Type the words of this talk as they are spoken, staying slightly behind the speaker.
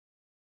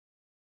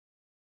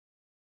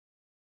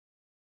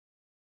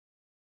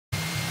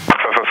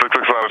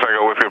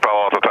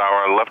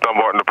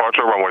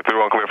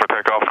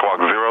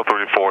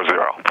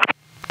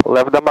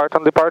Left the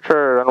Martin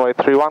departure, runway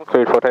 31,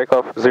 cleared for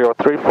takeoff,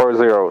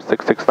 0340,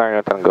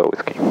 669 Tango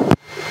Whiskey.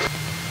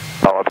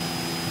 Solid.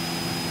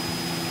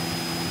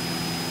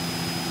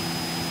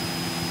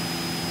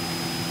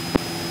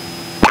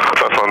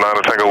 Cessna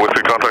 9 Tango Whiskey,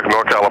 contact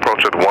NorCal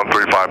approach at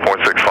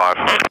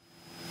 135.65.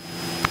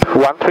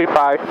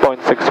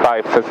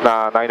 135.65,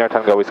 Cessna 9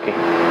 Tango Whiskey.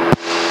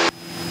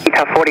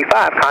 Tough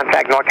 45,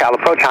 contact NorCal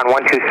approach on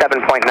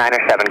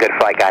 127.907, good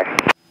flight guys.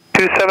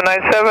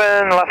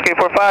 2797, left gate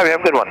 45, you have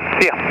a good one.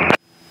 See ya.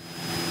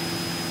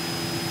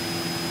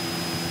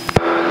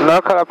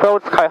 NorCal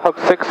approach, Skyhawk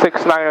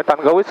 669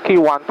 Tango Whiskey,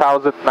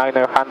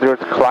 1900,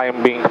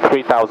 climbing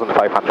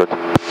 3500.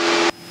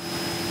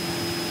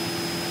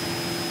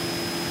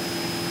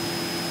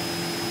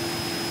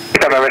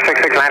 November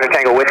 669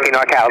 Tango Whiskey,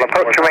 NorCal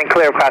approach, remain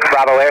clear across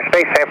Bravo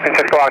airspace, San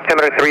Francisco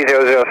altimeter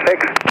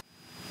 3006.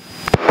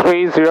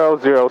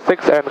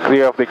 3006 and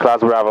clear of the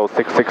class Bravo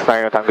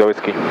 669 Tango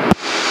Whiskey.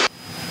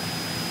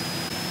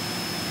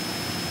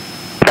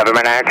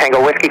 November 9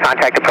 Tango Whiskey,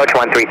 contact approach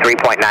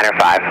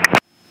 133.905.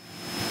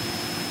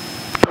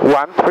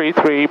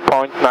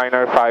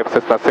 133.905,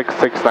 Cessna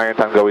 669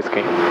 Tango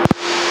Whiskey.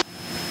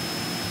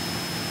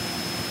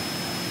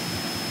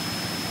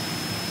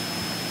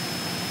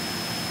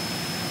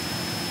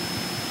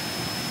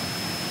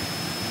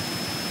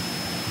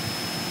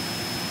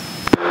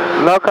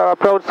 NorCal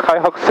approach,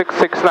 Skyhawk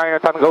 669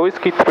 Tango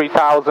Whiskey,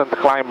 3000,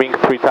 climbing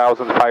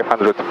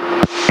 3500.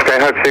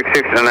 Skyhawk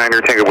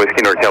 669 Tango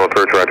Whiskey, NorCal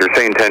approach, roger.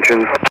 Say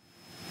intentions.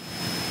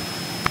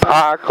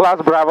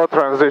 Class Bravo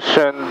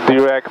transition,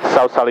 direct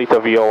South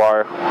Salito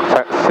VOR,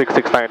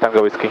 669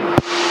 Tango Whiskey.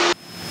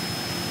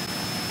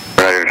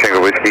 Roger,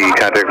 Tango Whiskey,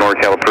 contact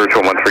NorCal approach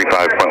on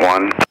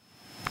 135.1.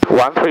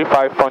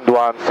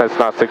 135.1,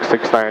 Cessna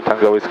 669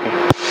 Tango Whiskey.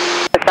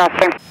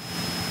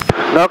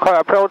 NorCal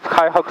approach,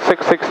 Skyhawk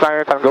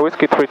 669 Tango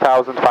Whiskey,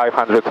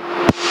 3500.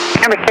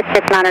 Number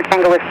 669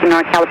 Tango Whiskey,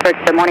 NorCal approach,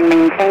 good morning,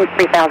 maintain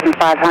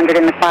 3500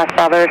 in the class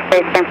Bravo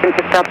airspace, San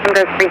Francisco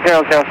altimeter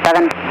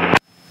 3007.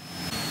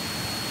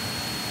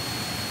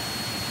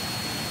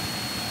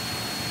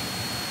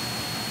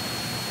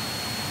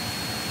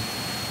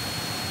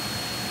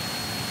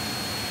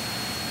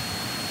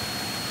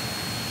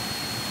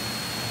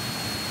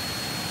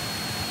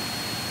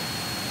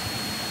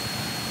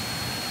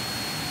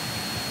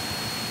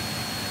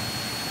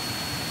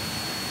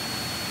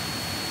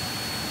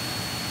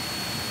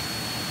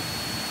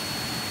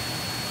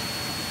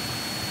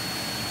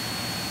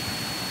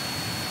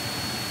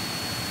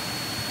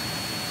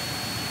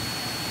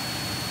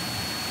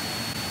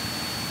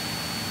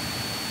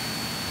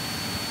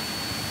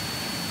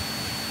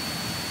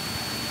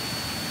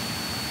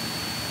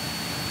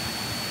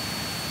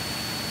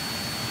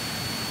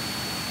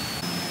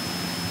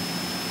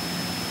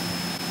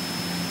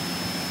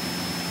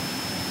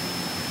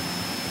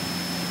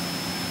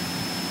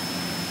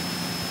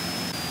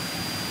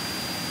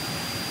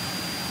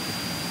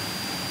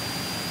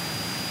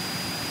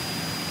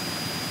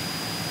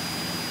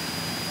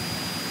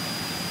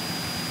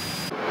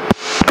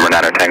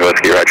 Tango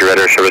Whiskey, roger,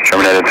 radar service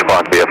terminated,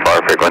 squawk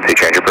VFR, frequency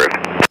change.